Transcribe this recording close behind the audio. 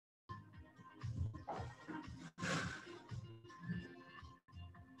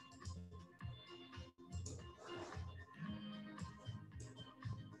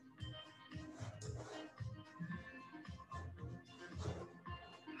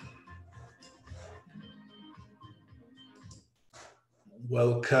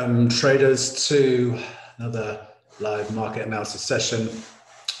Welcome traders to another live market analysis session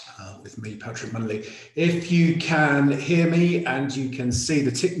with me, Patrick Munley. If you can hear me and you can see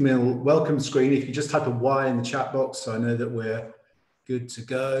the Tickmill welcome screen, if you just type a Y in the chat box so I know that we're good to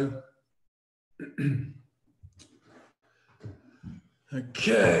go.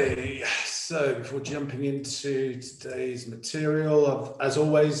 Okay, so before jumping into today's material, as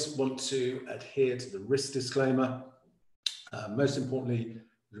always, want to adhere to the risk disclaimer. Most importantly,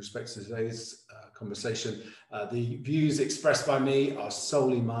 with respect to today's conversation, the views expressed by me are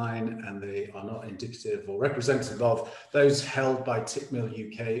solely mine and they are not indicative or representative of those held by Tickmill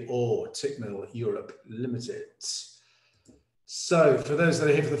UK or Tickmill Europe Limited. So for those that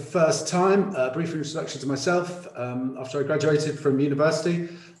are here for the first time, a brief introduction to myself. After I graduated from university,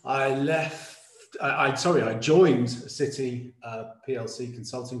 I joined City PLC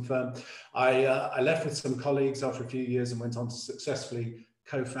consulting firm. I left with some colleagues after a few years and went on to successfully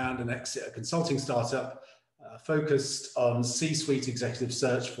co-found and exit a consulting startup focused on C-suite executive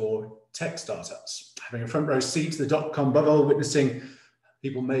search for tech startups. Having a front row seat to the dot-com bubble, witnessing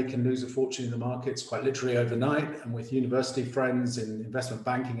people make and lose a fortune in the markets quite literally overnight, and with university friends in investment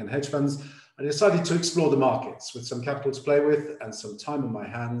banking and hedge funds, I decided to explore the markets. With some capital to play with and some time on my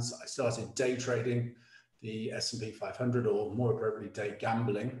hands, I started day trading the S&P 500, or more appropriately, day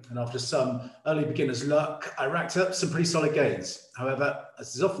gambling. And after some early beginner's luck, I racked up some pretty solid gains. However,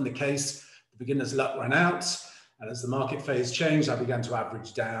 as is often the case, the beginner's luck ran out. And as the market phase changed, I began to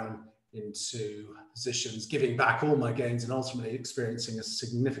average down into positions, giving back all my gains and ultimately experiencing a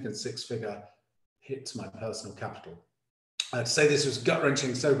significant six-figure hit to my personal capital. To say this was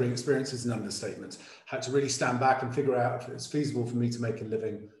gut-wrenching, sobering experience is an understatement. I had to really stand back and figure out if it was feasible for me to make a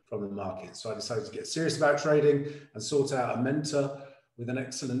living from the market. So I decided to get serious about trading and sought out a mentor with an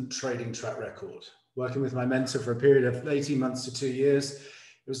excellent trading track record. Working with my mentor for a period of 18 months to 2 years, it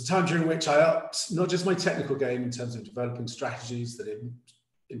was a time during which I upped not just my technical game in terms of developing strategies that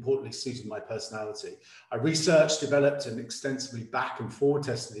importantly suited my personality. I researched, developed, and extensively back and forward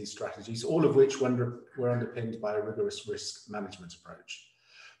tested these strategies, all of which were underpinned by a rigorous risk management approach.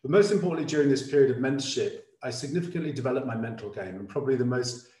 But most importantly, during this period of mentorship, I significantly developed my mental game, and probably the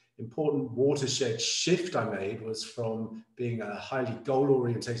most important watershed shift I made was from being a highly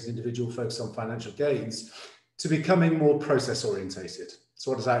goal-orientated individual focused on financial gains to becoming more process-orientated.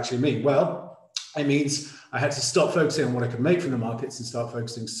 So what does that actually mean? Well, it means I had to stop focusing on what I could make from the markets and start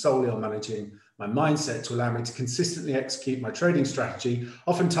focusing solely on managing my mindset to allow me to consistently execute my trading strategy,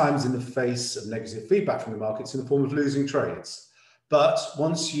 oftentimes in the face of negative feedback from the markets in the form of losing trades. But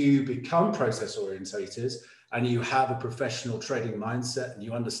once you become process orientated and you have a professional trading mindset and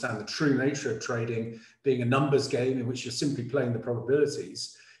you understand the true nature of trading being a numbers game in which you're simply playing the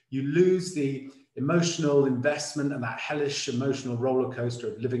probabilities, you lose the emotional investment and that hellish emotional roller coaster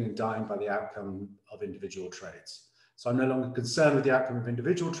of living and dying by the outcome of individual trades. So I'm no longer concerned with the outcome of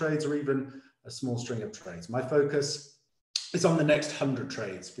individual trades or even a small string of trades. My focus is on the next 100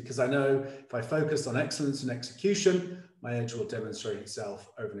 trades, because I know if I focus on excellence and execution, my edge will demonstrate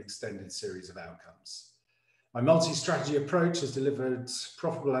itself over an extended series of outcomes. My multi-strategy approach has delivered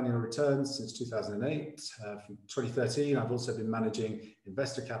profitable annual returns since 2008. From 2013, I've also been managing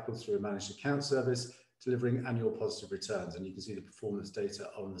investor capital through a managed account service, delivering annual positive returns. And you can see the performance data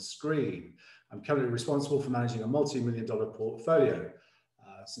on the screen. I'm currently responsible for managing a multi-million-dollar portfolio.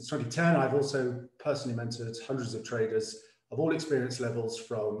 Since 2010, I've also personally mentored hundreds of traders of all experience levels,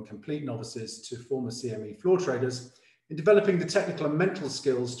 from complete novices to former CME floor traders, in developing the technical and mental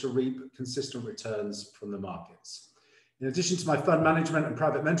skills to reap consistent returns from the markets. In addition to my fund management and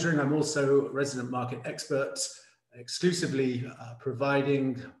private mentoring, I'm also a resident market expert, exclusively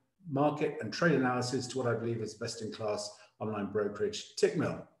providing market and trade analysis to what I believe is best-in-class online brokerage,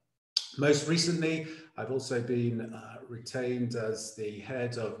 Tickmill. Most recently, I've also been retained as the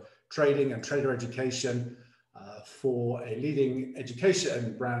head of trading and trader education for a leading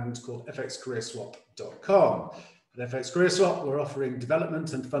education brand called fxcareerswap.com. At FX Career Swap, we're offering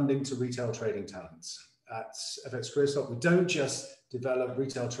development and funding to retail trading talents. At FX Career Swap, we don't just develop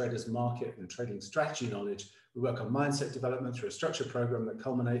retail traders' market and trading strategy knowledge. We work on mindset development through a structured program that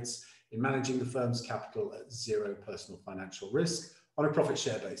culminates in managing the firm's capital at zero personal financial risk on a profit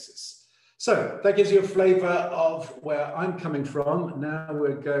share basis. So that gives you a flavor of where I'm coming from. Now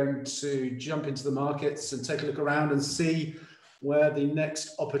we're going to jump into the markets and take a look around and see where the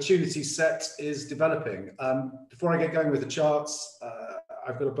next opportunity set is developing. Before I get going with the charts,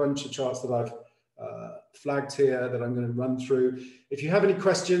 I've got a bunch of charts that I've flagged here that I'm going to run through. If you have any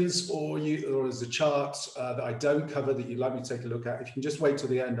questions or there's a chart that I don't cover that you'd like me to take a look at, if you can just wait till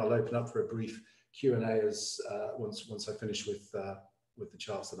the end, I'll open up for a brief Q&A as once I finish with with the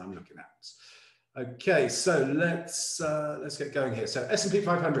charts that I'm looking at. Okay, so let's get going here. So S&P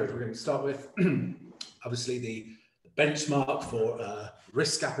 500, we're going to start with obviously the benchmark for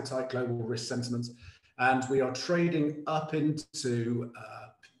risk appetite, global risk sentiment, and we are trading up into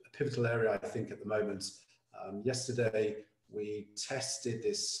a pivotal area, I think, at the moment. Yesterday we tested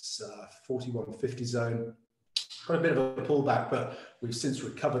this 4150 zone. Got a bit of a pullback, but we've since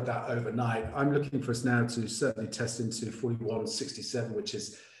recovered that overnight. I'm looking for us now to certainly test into 4167, which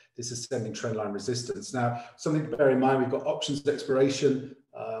is this ascending trendline resistance. Now, something to bear in mind, we've got options expiration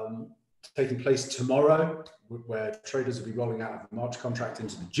taking place tomorrow, where traders will be rolling out of the March contract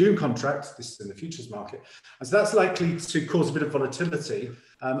into the June contract. This is in the futures market. And so that's likely to cause a bit of volatility.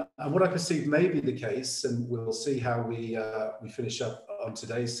 And what I perceive may be the case, and we'll see how we finish up on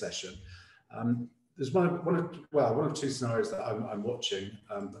today's session. There's one of two scenarios that I'm watching,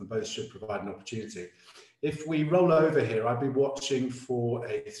 and both should provide an opportunity. If we roll over here, I'd be watching for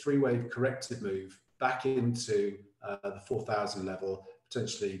a three-wave corrective move back into the 4,000 level,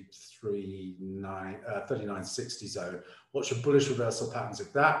 potentially 3960 zone. Watch for bullish reversal patterns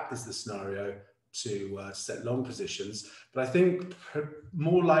if that is the scenario to set long positions. But I think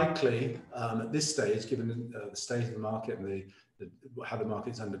more likely at this stage, given the state of the market and how the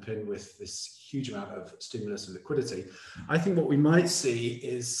market's underpinned with this huge amount of stimulus and liquidity, I think what we might see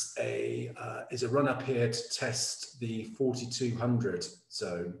is a run up here to test the 4200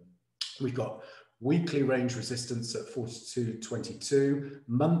 zone. We've got weekly range resistance at 42.22,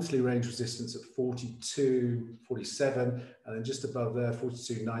 monthly range resistance at 42.47, and then just above there,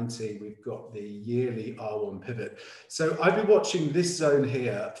 42.90, we've got the yearly R1 pivot. So I'd be watching this zone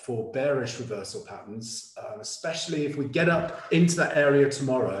here for bearish reversal patterns, especially if we get up into that area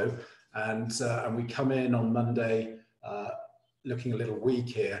tomorrow and we come in on Monday looking a little weak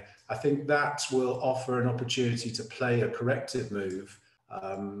here. I think that will offer an opportunity to play a corrective move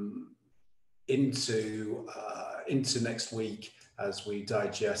into next week as we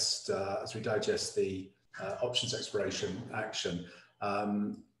digest the options expiration action.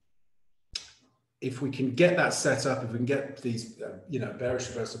 If we can get that set up, if we can get these bearish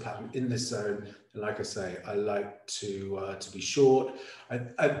reversal pattern in this zone, and like I say, I like to be short.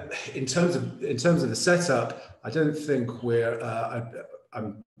 In terms of the setup, I don't think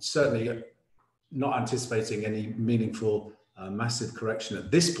I'm certainly not anticipating any meaningful massive correction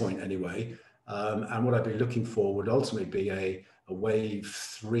at this point anyway. And what I'd be looking for would ultimately be a wave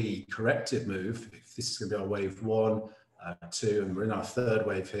 3 corrective move. If this is going to be our wave 1, 2, and we're in our third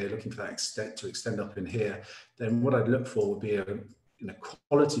wave here, looking for that to extend up in here, then what I'd look for would be a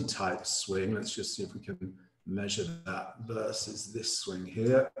quality type swing. Let's just see if we can measure that versus this swing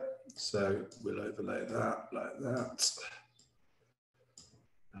here. So we'll overlay that like that.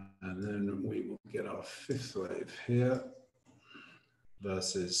 And then we will get our fifth wave here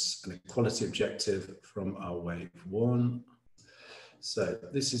versus an equality objective from our wave 1. So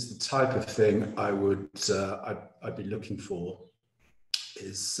this is the type of thing I'd be looking for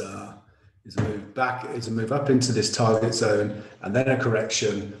is a move up into this target zone and then a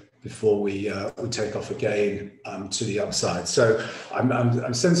correction before we take off again to the upside. So I'm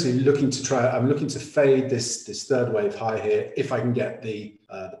essentially looking to fade this third wave high here if I can get the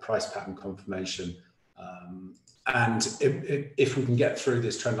price pattern confirmation. And if we can get through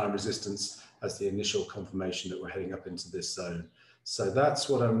this trendline resistance as the initial confirmation that we're heading up into this zone. So that's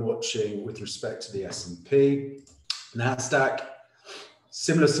what I'm watching with respect to the S&P. NASDAQ,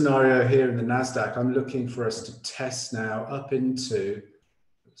 similar scenario here in the NASDAQ. I'm looking for us to test now up into,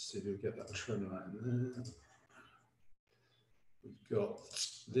 let's see if we get that trend line there. We've got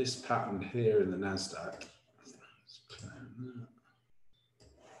this pattern here in the NASDAQ.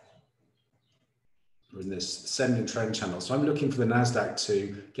 We're in this ascending trend channel. So I'm looking for the NASDAQ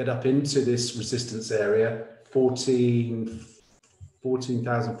to get up into this resistance area,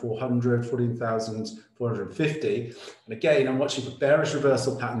 14,400, 14,450. And again, I'm watching for bearish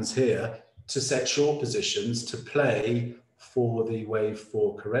reversal patterns here to set short positions to play for the wave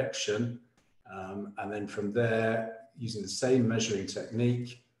 4 correction. And then from there, using the same measuring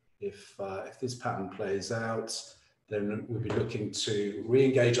technique, if this pattern plays out, then we'll be looking to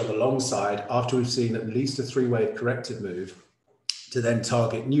re-engage on the long side after we've seen at least a 3-wave corrective move to then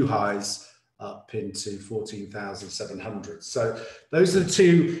target new highs up into 14,700. So those are the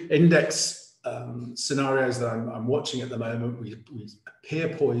two index scenarios that I'm watching at the moment. We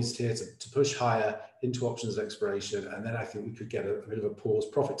appear poised here to push higher into options expiration, and then I think we could get a bit of a pause,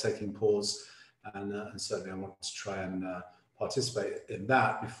 profit-taking pause, and certainly I want to try and participate in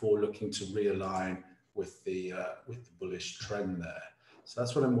that before looking to realign with the bullish trend there. So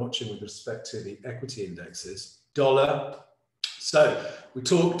that's what I'm watching with respect to the equity indexes. Dollar, So we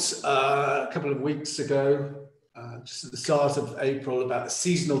talked a couple of weeks ago, just at the start of April, about the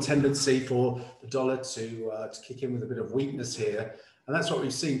seasonal tendency for the dollar to kick in with a bit of weakness here. And that's what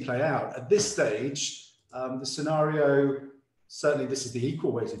we've seen play out. At this stage, the scenario, certainly this is the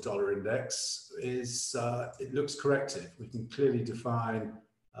equal weighted dollar index, is it looks corrective. We can clearly define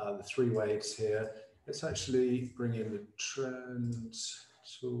the three waves here. Let's actually bring in the trend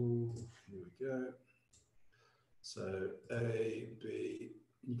tool. Here we go. So A, B,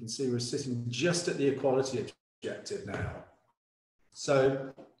 you can see we're sitting just at the equality objective now.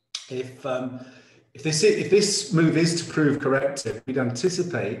 So if this move is to prove corrective, we'd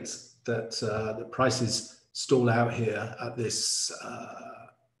anticipate that the prices stall out here at this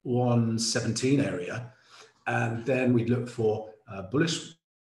 117 area, and then we'd look for bullish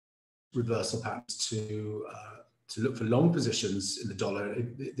reversal patterns to look for long positions in the dollar.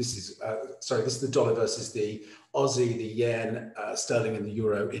 This is the dollar versus the Aussie, the yen, sterling, and the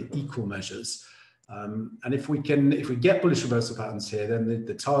euro in equal measures. And if we get bullish reversal patterns here, then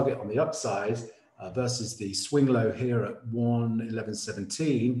the target on the upside versus the swing low here at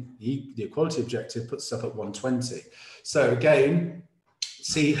 111.17, the equality objective puts us up at 120. So again,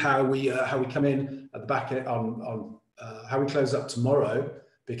 see how we come in at the back on how we close up tomorrow,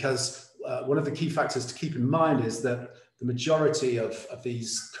 because one of the key factors to keep in mind is that the majority of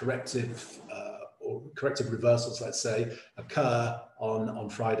these corrective reversals, let's say, occur on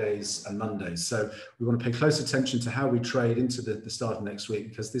Fridays and Mondays. So we want to pay close attention to how we trade into the start of next week,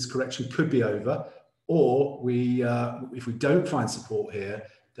 because this correction could be over, or if we don't find support here,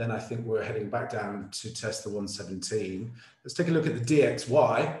 then I think we're heading back down to test the 117. Let's take a look at the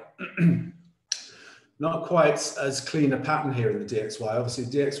DXY. Not quite as clean a pattern here in the DXY. Obviously,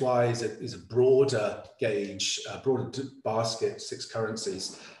 DXY is a broader gauge, a broader basket, 6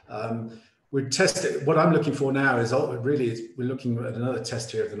 currencies. We're testing. What I'm looking for now is we're looking at another test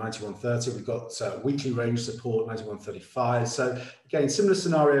here of the 91.30. We've got weekly range support, 91.35. So again, similar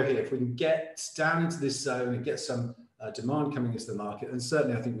scenario here. If we can get down into this zone and get some demand coming into the market, then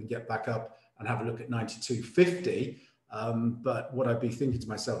certainly I think we get back up and have a look at 92.50. But what I'd be thinking to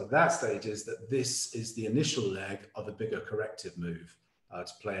myself at that stage is that this is the initial leg of a bigger corrective move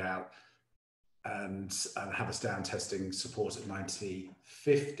to play out and have us down testing support at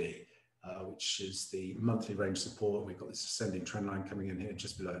 90.50, which is the monthly range support. We've got this ascending trend line coming in here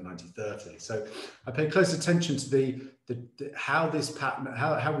just below 90.30. So I pay close attention to how this pattern,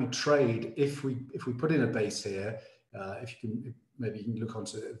 how we trade if we put in a base here. If you can, maybe you can look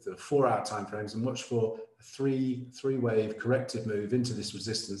onto the 4-hour time frames and watch for a three-wave corrective move into this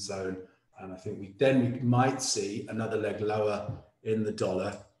resistance zone, and I think we might see another leg lower in the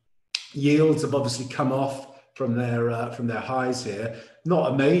dollar. Yields have obviously come off from their highs here.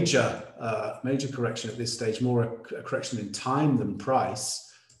 Not a major correction at this stage, more a correction in time than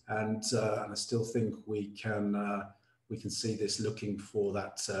price, and I still think we can see this looking for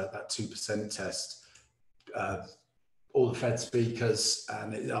that 2% test. All the Fed speakers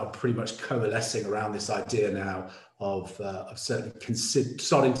are pretty much coalescing around this idea now of certainly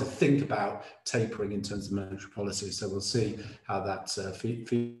starting to think about tapering in terms of monetary policy. So we'll see how that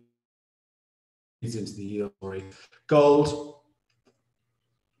feeds into the yield story. Gold,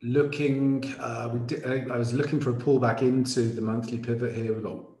 I was looking for a pullback into the monthly pivot here. We've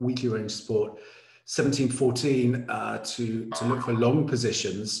got weekly range support, 17.14 to look for long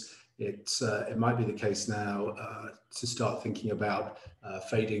positions. It might be the case now to start thinking about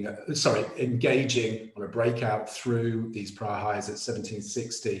engaging on a breakout through these prior highs at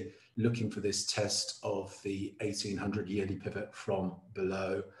 1760, looking for this test of the 1800 yearly pivot from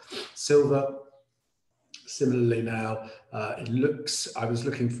below. Silver, similarly now, I was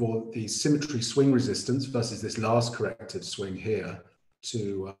looking for the symmetry swing resistance versus this last corrective swing here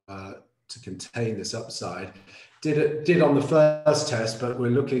to contain this upside. Did on the first test, but we're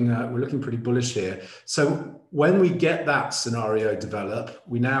looking pretty bullish here. So when we get that scenario develop,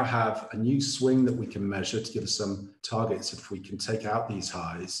 we now have a new swing that we can measure to give us some targets if we can take out these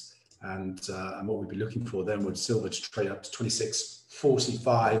highs. And what we'd be looking for then would silver to trade up to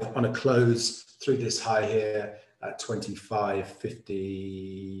 26.45 on a close through this high here at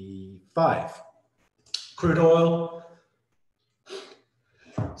 25.55. Crude oil.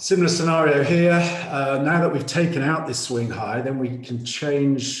 Similar scenario here. Now that we've taken out this swing high, then we can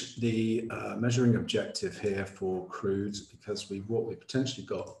change the measuring objective here for crude, because what we've potentially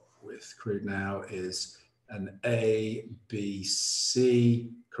got with crude now is an A, B,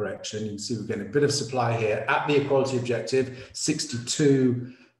 C correction. You can see we're getting a bit of supply here at the equality objective,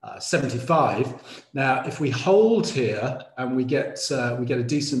 62 75. Now, if we hold here and we get a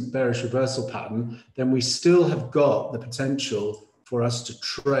decent bearish reversal pattern, then we still have got the potential for us to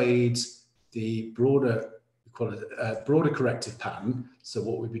trade the broader corrective pattern. So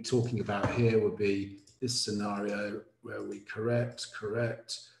what we'd be talking about here would be this scenario where we correct,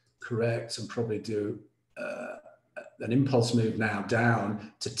 and probably do an impulse move now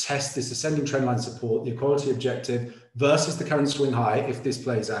down to test this ascending trendline support. The equality objective versus the current swing high, if this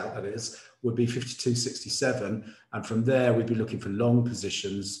plays out, that is, would be 52.67, and from there we'd be looking for long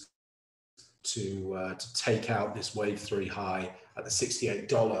positions to take out this wave 3 high at the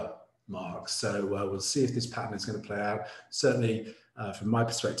 $68 mark. So we'll see if this pattern is going to play out. Certainly, from my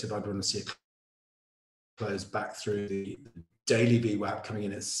perspective, I'd want to see a close back through the daily VWAP coming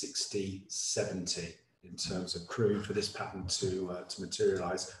in at 60.70 in terms of crude for this pattern to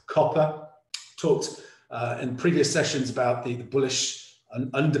materialize. Copper, talked in previous sessions about the bullish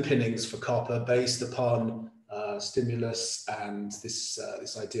underpinnings for copper based upon stimulus and this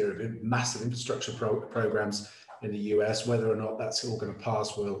idea of massive infrastructure programs in the US. Whether or not that's all going to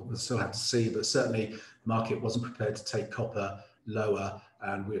pass, we'll still have to see, but certainly the market wasn't prepared to take copper lower,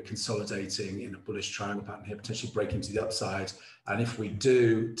 and we're consolidating in a bullish triangle pattern here, potentially breaking to the upside. And if we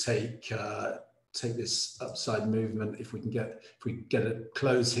do take this upside movement, if we get a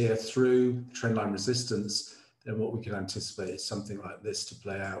close here through trendline resistance, then what we can anticipate is something like this to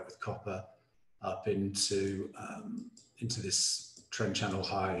play out with copper up into this trend channel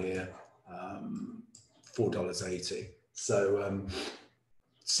high here, $4.80. So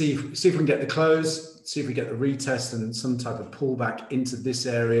see if we can get the close, see if we get the retest and some type of pullback into this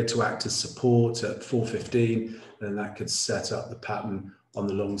area to act as support at 415, then that could set up the pattern on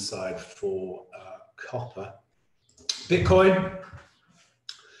the long side for copper. Bitcoin,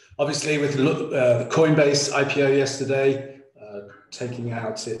 obviously with the Coinbase IPO yesterday, taking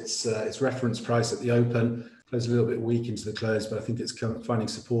out its reference price at the open, closed a little bit weak into the close, but I think it's finding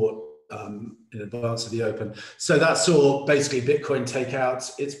support in advance of the open. So that saw basically Bitcoin take out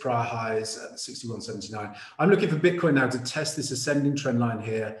its prior highs at 61.79. I'm looking for Bitcoin now to test this ascending trend line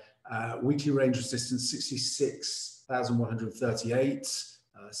here. Weekly range resistance 66,138,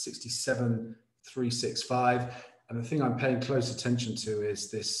 67,365. And the thing I'm paying close attention to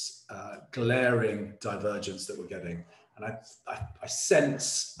is this glaring divergence that we're getting. And I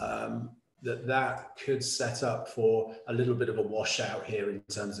sense that could set up for a little bit of a washout here in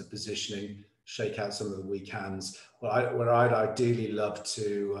terms of positioning, shake out some of the weak hands. Where I'd ideally love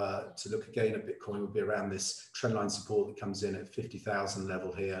to look again at Bitcoin would be around this trendline support that comes in at 50,000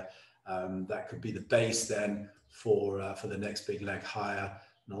 level here. That could be the base then for the next big leg higher.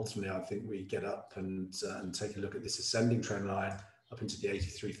 And ultimately, I think we get up and take a look at this ascending trend line up into the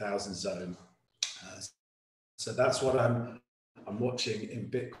 83,000 zone. So that's what I'm watching in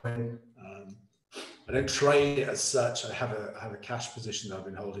Bitcoin. I don't trade it as such. I have a cash position that I've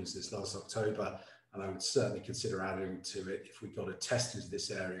been holding since last October, and I would certainly consider adding to it if we got a test into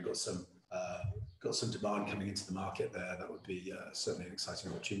this area, got some demand coming into the market there. That would be certainly an exciting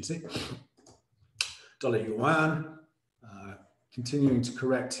opportunity. Dollar yuan continuing to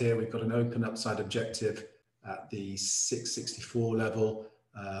correct here. We've got an open upside objective at the 664 level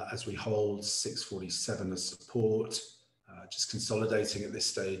as we hold 647 as support. Just consolidating at this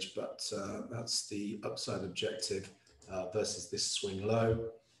stage, but that's the upside objective versus this swing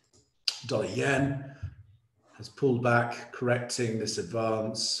low. Dollar yen has pulled back, correcting this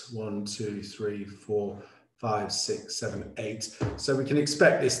advance 1, 2, 3, 4, 5, 6, 7, 8. So we can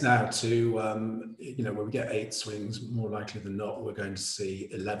expect this now to, when we get 8 swings, more likely than not, we're going to see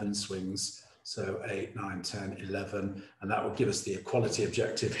 11 swings. So 8, 9, 10, 11, and that will give us the equality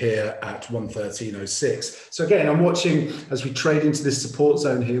objective here at 113.06. So again, I'm watching as we trade into this support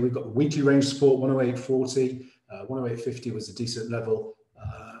zone here. We've got the weekly range support 108.40, 108.50 was a decent level,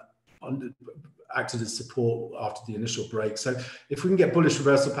 acted as support after the initial break. So if we can get bullish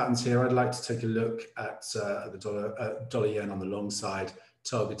reversal patterns here, I'd like to take a look at the dollar yen on the long side,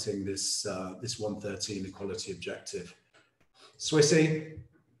 targeting this 113 equality objective. Swissy,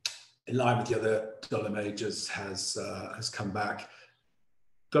 in line with the other dollar majors, has come back.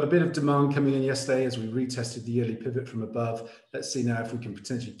 Got a bit of demand coming in yesterday as we retested the yearly pivot from above. Let's see now if we can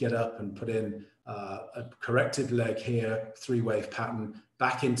potentially get up and put in a corrective leg here, 3-wave pattern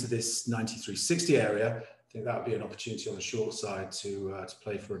back into this 93.60 area. I think that would be an opportunity on the short side to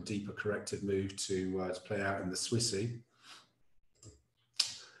play for a deeper corrective move to play out in the Swissy.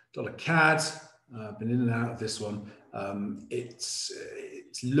 Dollar CAD, been in and out of this one. It's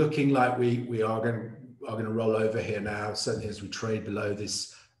looking like we are going to roll over here now, certainly as we trade below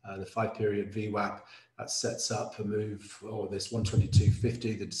this the 5-period VWAP that sets up a move, or this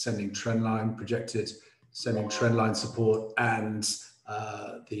 122.50, the descending trend line, projected descending trend line support, and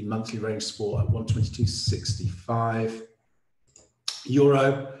the monthly range support at 122.65.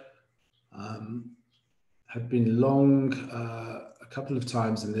 Euro had been long a couple of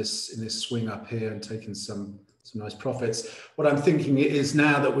times in this swing up here and taken some nice profits. What I'm thinking is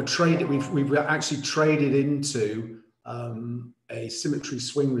now that we've actually traded into a symmetry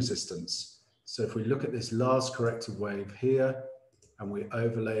swing resistance. So if we look at this last corrective wave here and we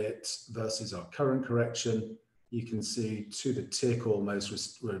overlay it versus our current correction, you can see to the tick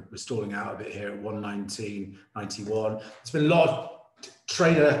almost we're stalling out a bit here at 119.91. It's been a lot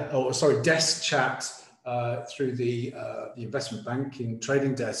of desk chat through the investment banking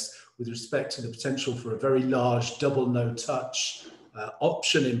trading desk with respect to the potential for a very large double no touch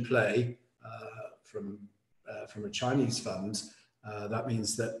option in play from a Chinese fund. That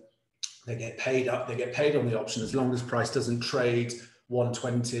means that they get paid up. They get paid on the option as long as price doesn't trade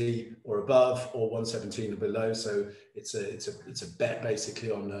 120 or above or 117 or below. So it's a bet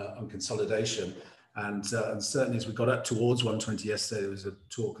basically on consolidation. And certainly as we got up towards 120 yesterday, there was a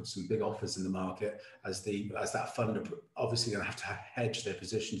talk of some big offers in the market as that fund are obviously going to have to hedge their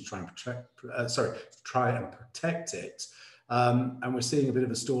position to try and protect it. And we're seeing a bit of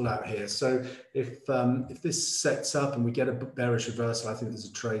a stall out here. So if this sets up and we get a bearish reversal, I think there's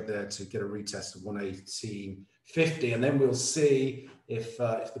a trade there to get a retest of 118.50, and then we'll see if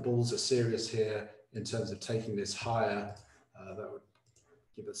the bulls are serious here in terms of taking this higher. That would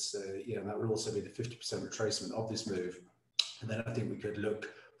give us, that would also be the 50% retracement of this move. And then I think we could look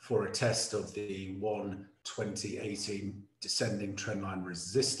for a test of the 120.18 descending trendline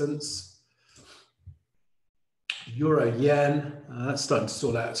resistance. Euro yen, that's starting to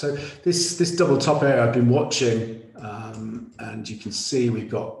stall out. So this double top area I've been watching, and you can see we've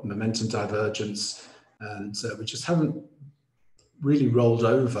got momentum divergence, and we just haven't really rolled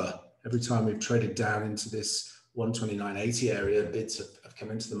over. Every time we've traded down into this 129.80 area, bids have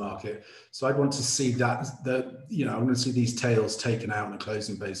come into the market. So I'd want to see I want to see these tails taken out on a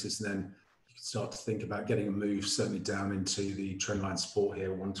closing basis, and then you can start to think about getting a move certainly down into the trendline support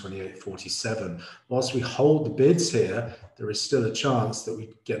here, 128.47. Whilst we hold the bids here, there is still a chance that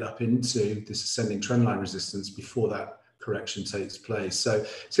we get up into this ascending trendline resistance before that correction takes place. So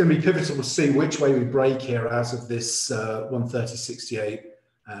it's going to be pivotal to see which way we break here out of this 130.68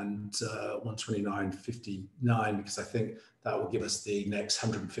 and 129.59, because I think that will give us the next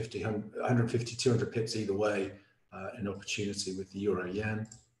 150, 200 pips either way, an opportunity with the euro yen.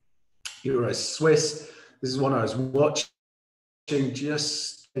 Euro Swiss, this is one I was watching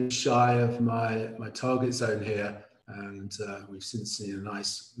just shy of my target zone here, and we've since seen a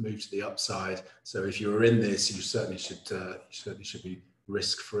nice move to the upside. So if you were in this, you certainly should be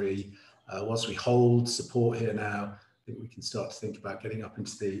risk-free. Once we hold support here now, I think we can start to think about getting up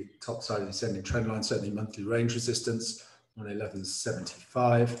into the top side of the ascending trend line, certainly monthly range resistance,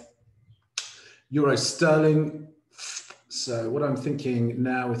 111.75. Euro sterling. So what I'm thinking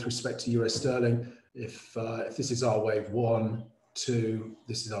now with respect to euro sterling, if this is our wave 1, 2,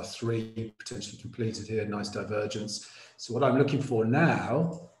 this is our 3 potentially completed here, nice divergence. So what I'm looking for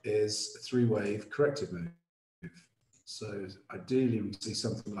now is a 3-wave corrective move. So ideally we see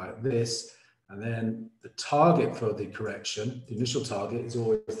something like this, and then the target for the correction, the initial target, is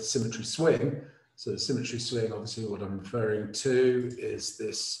always the symmetry swing. So the symmetry swing, obviously what I'm referring to is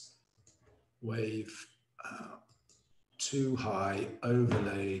this wave 2 high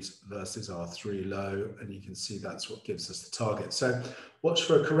overlaid versus our 3 low, and you can see that's what gives us the target. So watch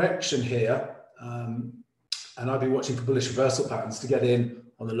for a correction here, and I'll be watching for bullish reversal patterns to get in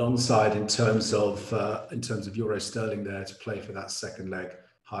on the long side in terms of euro sterling there to play for that second leg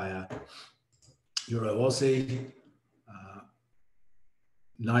higher. Euro Aussie,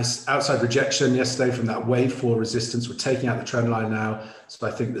 nice outside rejection yesterday from that wave 4 resistance. We're taking out the trend line now. So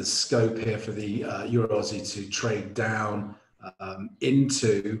I think there's scope here for the Euro Aussie to trade down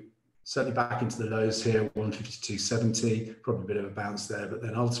certainly back into the lows here, 152.70, probably a bit of a bounce there. But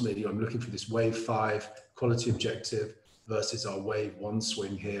then ultimately I'm looking for this wave 5 quality objective versus our wave 1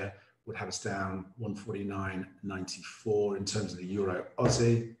 swing here would have us down 149.94 in terms of the Euro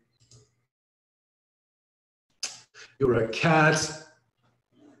Aussie. Euro CAD.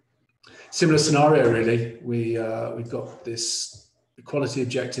 Similar scenario, really. We've got this quality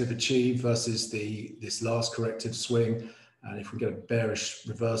objective achieved versus this last corrective swing, and if we get a bearish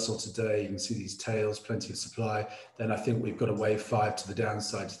reversal today, you can see these tails, plenty of supply. Then I think we've got a wave 5 to the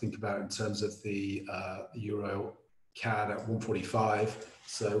downside to think about in terms of the Euro CAD at 145.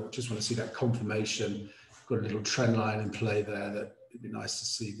 So just want to see that confirmation. Got a little trend line in play there. That it'd be nice to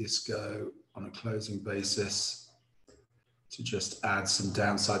see this go on a closing basis to just add some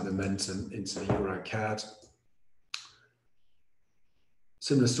downside momentum into the Euro CAD.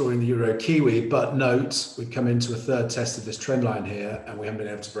 Similar story in the Euro Kiwi, but note we've come into a third test of this trend line here and we haven't been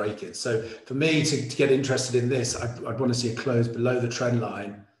able to break it. So for me to get interested in this, I'd want to see a close below the trend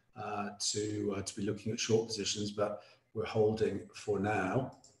line to be looking at short positions, but we're holding for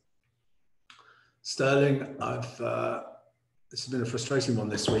now. Sterling, this has been a frustrating one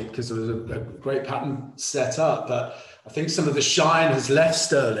this week because there was a great pattern set up, but I think some of the shine has left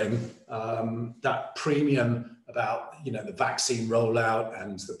sterling. That premium about the vaccine rollout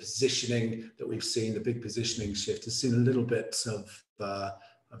and the positioning that we've seen, the big positioning shift, has seen a little bit of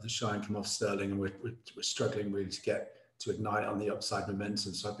the shine come off sterling, and we're struggling really to get to ignite on the upside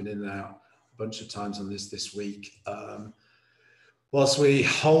momentum. So I've been in and out a bunch of times on this week. Whilst we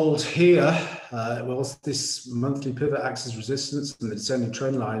hold here, whilst this monthly pivot acts as resistance and the descending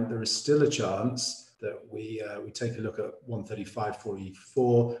trend line, there is still a chance that we take a look at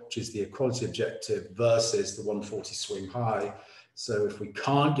 135.44, which is the equality objective, versus the 140 swing high. So if we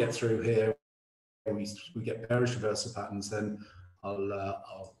can't get through here, we get bearish reversal patterns, then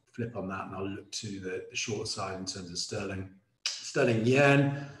I'll flip on that and I'll look to the short side in terms of sterling. Sterling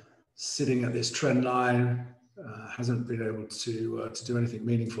yen, sitting at this trend line, hasn't been able to do anything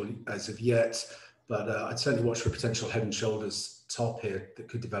meaningful as of yet, but I'd certainly watch for a potential head and shoulders top here that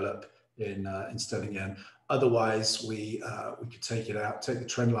could develop in sterling yen. Otherwise, we could take the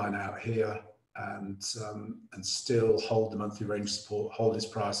trend line out here, and still hold the monthly range support, hold this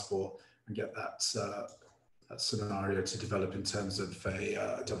price support, and get that scenario to develop in terms of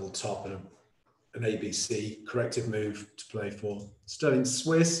a double top and an ABC corrective move to play for. Sterling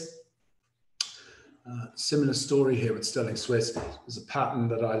Swiss. Similar story here with sterling Swiss. There's a pattern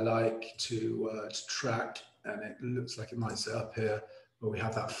that I like to track, and it looks like it might set up here, where we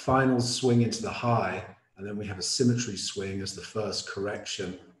have that final swing into the high, and then we have a symmetry swing as the first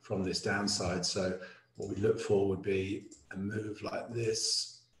correction from this downside. So what we look for would be a move like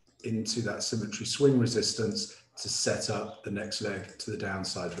this into that symmetry swing resistance to set up the next leg to the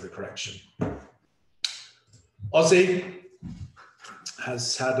downside for the correction. Aussie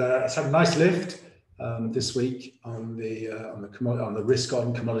has had a nice lift this week on the risk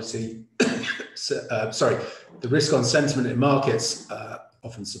on commodity. The risk on sentiment in markets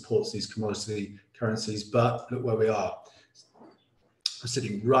often supports these commodity currencies, but look where we are. We're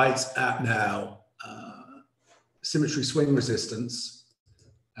sitting right at now symmetry swing resistance,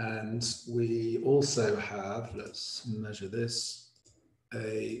 and we also have, let's measure this,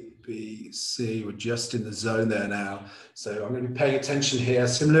 A, B, C, we're just in the zone there now. So I'm going to be paying attention here.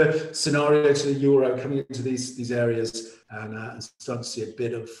 Similar scenario to the euro, coming into these areas and starting to see a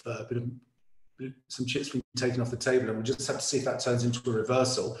bit of some chips being taken off the table, and we'll just have to see if that turns into a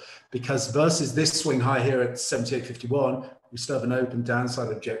reversal, because versus this swing high here at 78.51, we still have an open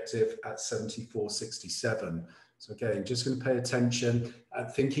downside objective at 74.67. So again, just going to pay attention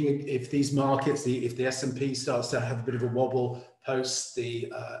at thinking if these markets, if the S&P starts to have a bit of a wobble post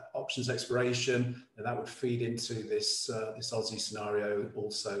the options expiration, then that would feed into this Aussie scenario,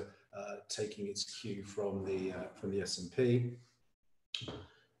 also taking its cue from the S&P. A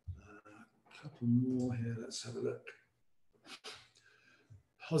couple more here. Let's have a look.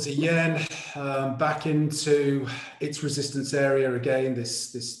 Aussie yen back into its resistance area again.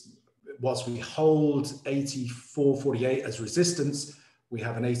 This whilst we hold 84.48 as resistance, we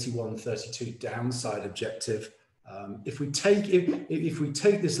have an 81.32 downside objective. If we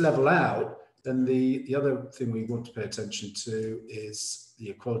take this level out, then the other thing we want to pay attention to is the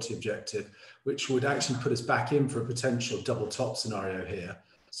equality objective, which would actually put us back in for a potential double top scenario here.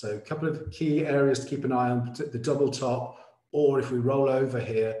 So a couple of key areas to keep an eye on: the double top, or if we roll over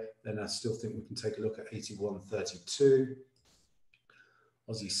here, then I still think we can take a look at 81.32.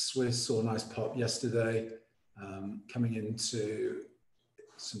 Aussie Swiss saw a nice pop yesterday, coming into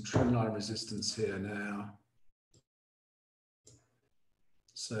some trend line resistance here now.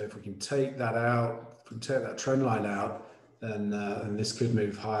 So if we can take that out, if we can take that trend line out, then this could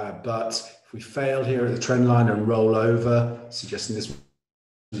move higher. But if we fail here at the trend line and roll over, suggesting this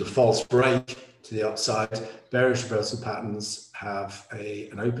is a false break to the upside, bearish reversal patterns have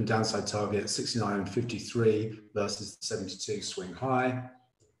an open downside target at 69.53 versus the 72 swing high.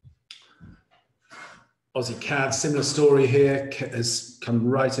 Aussie CAD, similar story here, has come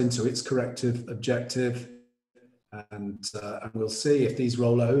right into its corrective objective, and we'll see if these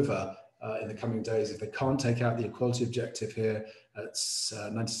roll over in the coming days. If they can't take out the equality objective here at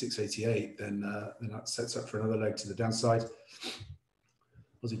 96.88, then that sets up for another leg to the downside.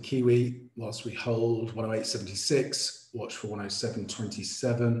 Aussie Kiwi, whilst we hold 108.76, watch for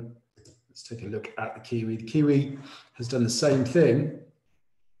 107.27. Let's take a look at the Kiwi. The Kiwi has done the same thing.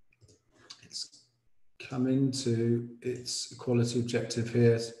 It's come into its equality objective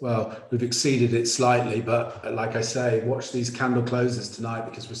here. Well, we've exceeded it slightly, but like I say, watch these candle closes tonight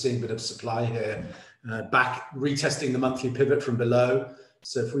because we're seeing a bit of supply here. Back retesting the monthly pivot from below.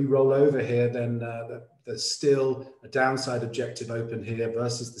 So if we roll over here, then there's still a downside objective open here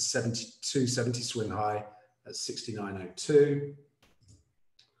versus the 72.70 swing high at 69.02.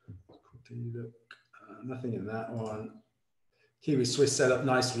 Look, nothing in that one. Kiwi Swiss set up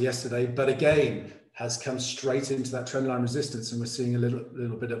nicely yesterday, but again has come straight into that trend line resistance, and we're seeing a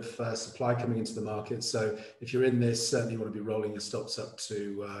little bit of supply coming into the market. So if you're in this, certainly you want to be rolling your stops up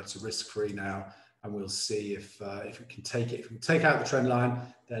to risk-free now, and we'll see if we can take it. If we can take out the trend line,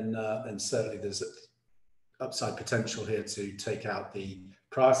 then certainly there's upside potential here to take out the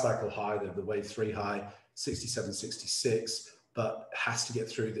prior cycle high, the wave 3 high, 67.66. But has to get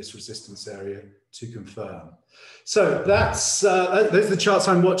through this resistance area to confirm. So those are the charts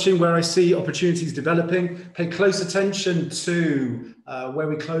I'm watching where I see opportunities developing. Pay close attention to where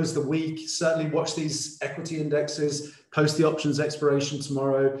we close the week. Certainly watch these equity indexes post the options expiration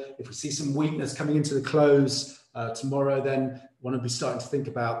tomorrow. If we see some weakness coming into the close tomorrow, then want to be starting to think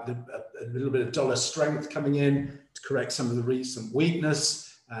about a little bit of dollar strength coming in to correct some of the recent weakness.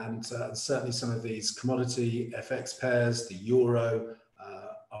 And certainly some of these commodity FX pairs, the euro,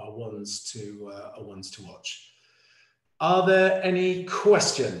 are ones to watch. Are there any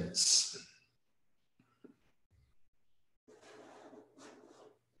questions?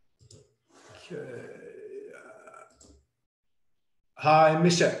 Okay. Hi,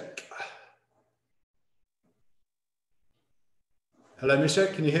 Mishek. Hello,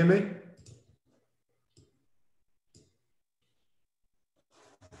 Mishek. Can you hear me?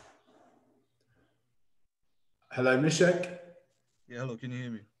 Hello, Mishek. Yeah, hello, can you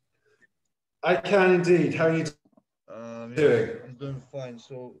hear me? I can indeed. How are you doing? I'm doing fine.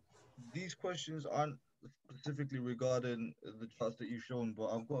 So these questions aren't specifically regarding the charts that you've shown, but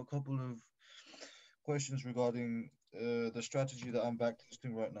I've got a couple of questions regarding the strategy that I'm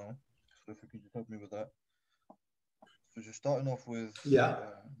backtesting right now. So if you could just help me with that. So just starting off with,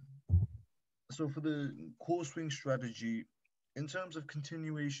 so for the core swing strategy, in terms of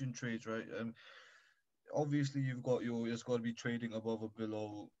continuation trades, right? Obviously you've got it's got to be trading above or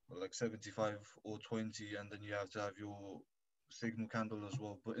below like 75 or 20, and then you have to have your signal candle as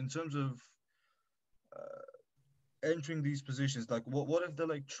well. But in terms of entering these positions, like what if they're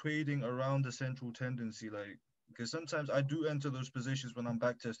like trading around the central tendency? Like, because sometimes I do enter those positions when I'm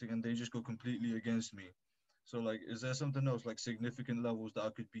backtesting and they just go completely against me. So like, is there something else like significant levels that I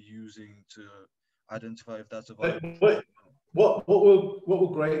could be using to identify if that's a viable? What will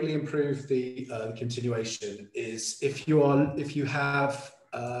greatly improve the continuation is if you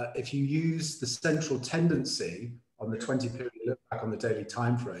use the central tendency on the 20 period look back on the daily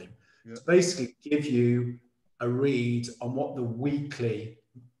time frame to basically give you a read on what the weekly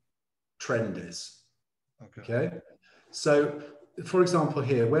trend is. Okay. So for example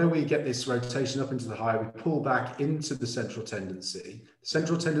here, where we get this rotation up into the high, we pull back into the central tendency.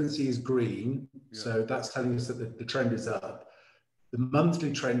 Central tendency is green, so that's telling us that the trend is up. The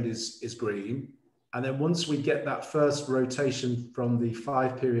monthly trend is green. And then once we get that first rotation from the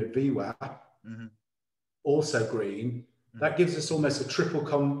 5-period VWAP, also green, that gives us almost a triple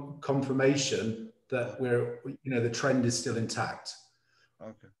confirmation that the trend is still intact.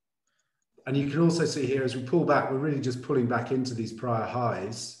 Okay. And you can also see here, as we pull back, we're really just pulling back into these prior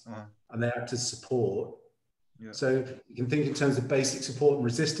highs, and they act as support. So you can think in terms of basic support and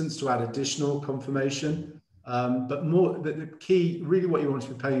resistance to add additional confirmation. But more, the key, really what you want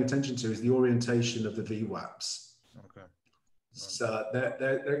to be paying attention to is the orientation of the VWAPs. Okay. So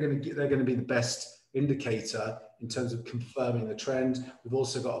they're going to be the best indicator in terms of confirming the trend. We've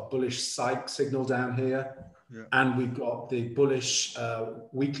also got a bullish psych signal down here. And we've got the bullish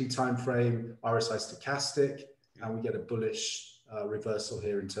weekly time frame RSI stochastic, and we get a bullish reversal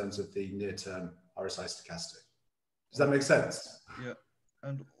here in terms of the near-term RSI stochastic. Does that make sense? Yeah.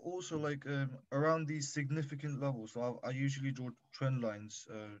 And also like around these significant levels, so I usually draw trend lines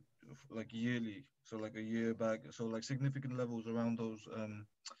like yearly, so like a year back, so like significant levels around those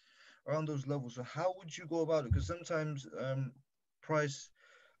levels. So how would you go about it? Because sometimes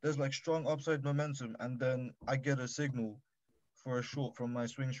there's like strong upside momentum, and then I get a signal for a short from my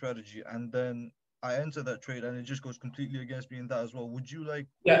swing strategy, and then I enter that trade and it just goes completely against me in that as well. Would you like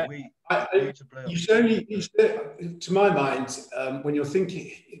wait to play out? To my mind, when you're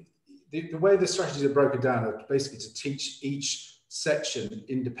thinking, the way the strategies are broken down are basically to teach each section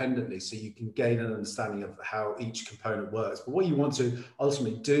independently so you can gain an understanding of how each component works. But what you want to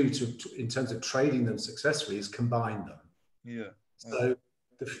ultimately do in terms of trading them successfully is combine them. Yeah. So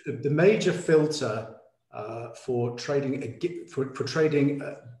the major filter for trading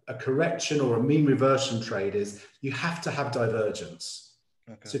a correction or a mean reversion trade is you have to have divergence.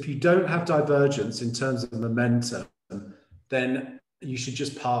 Okay. So if you don't have divergence in terms of momentum, then you should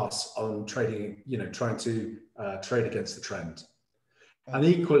just pass on trading, trying to trade against the trend. Okay. And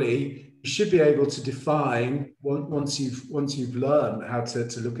equally, you should be able to define once you've learned how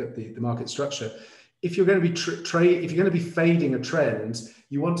to look at the market structure. If you're going to be fading a trend,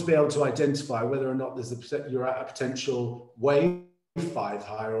 you want to be able to identify whether or not you're at a potential wave 5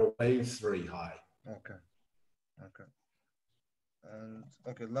 high or wave 3 high. Okay. And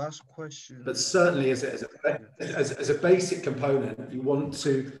last question. But certainly, as a basic component, you want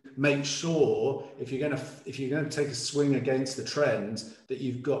to make sure if you're going to take a swing against the trend that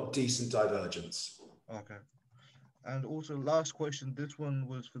you've got decent divergence. Okay. And also, last question. This one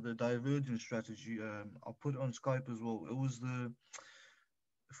was for the divergence strategy. I'll put it on Skype as well. It was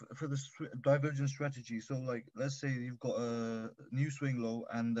for the divergence strategy. So, like, let's say you've got a new swing low,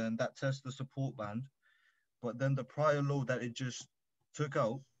 and then that tests the support band, but then the prior low that it just took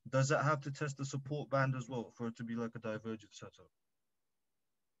out, does that have to test the support band as well for it to be like a divergence setup?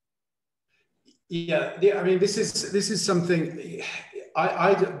 Yeah. I mean, this is something.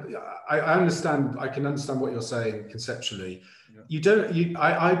 I understand. I can understand what you're saying conceptually. Yeah.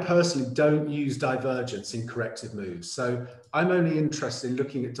 I personally don't use divergence in corrective moves. So I'm only interested in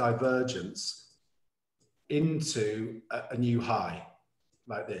looking at divergence into a new high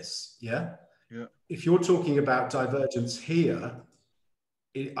like this. Yeah. Yeah. If you're talking about divergence here,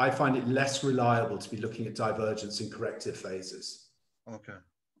 I find it less reliable to be looking at divergence in corrective phases. Okay.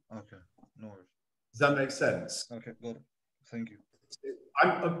 No worries. Does that make sense? Okay, got it. Thank you.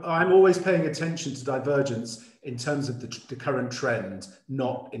 I'm always paying attention to divergence in terms of the current trend,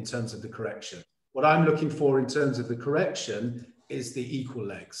 not in terms of the correction. What I'm looking for in terms of the correction is the equal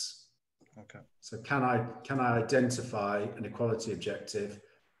legs. Okay. So can I identify an equality objective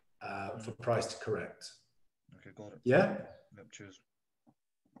for price to correct? Okay, got it. Yeah? Yep, cheers.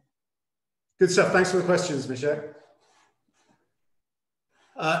 Good stuff. Thanks for the questions, Michelle.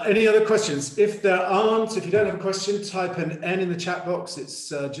 Any other questions? If there aren't, if you don't have a question, type an N in the chat box. It's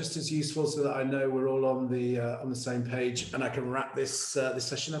just as useful so that I know we're all on the same page and I can wrap this this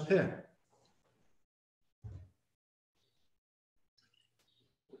session up here.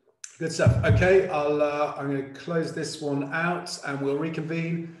 Good stuff. Okay, I'm going to close this one out and we'll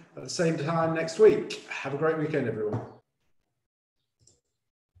reconvene at the same time next week. Have a great weekend, everyone.